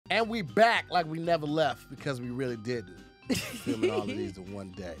And we back like we never left because we really didn't. Filming all of these in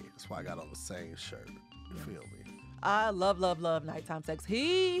one day. That's why I got on the same shirt. You feel me? I love nighttime sex.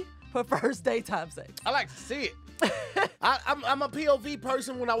 He prefers daytime sex. I like to see it. I'm a POV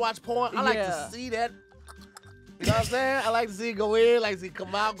person when I watch porn. I like to see that. You know what I'm saying? I like to see it go in, like to see it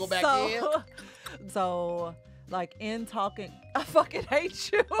come out, go back in. So, like in talking, I fucking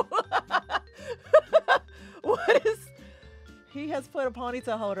hate you. What is... He has put a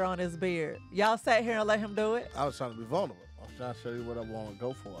ponytail holder on his beard. Y'all sat here and let him do it? I was trying to be vulnerable. I was trying to show you what I want to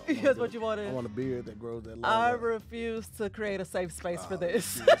go for. That's what you wanted? I want a beard that grows that long. I refuse to create a safe space for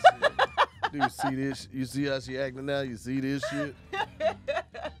this. Do you see this? You see how she acting now? You see this shit?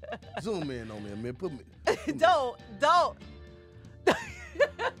 Zoom in on me, man. Put me. Don't.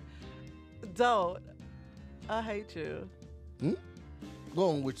 Don't. I hate you. Go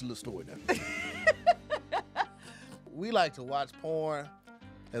on with your little story now. We like to watch porn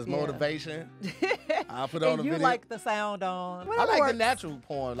as motivation. I'll put on and a you video. like the sound on. I like the natural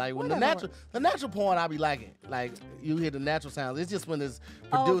porn. Like when the natural porn, I be liking. Like you hear the natural sounds. It's just when it's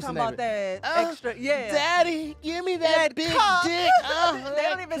producing. Talking about that extra, Daddy, give me that big cock. dick. They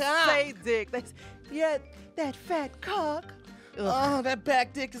don't even say dick. That fat cock. Oh, that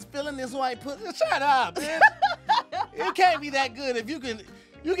back dick is filling this white pussy. Shut up, man. It can't be that good if you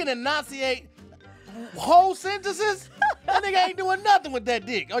can enunciate whole sentences. That nigga ain't doing nothing with that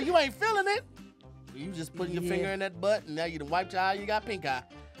dick. Oh, you ain't feeling it? You just putting your finger in that butt, and now you done wiped your eye, you got pink eye.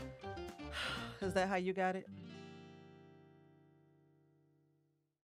 Is that how you got it?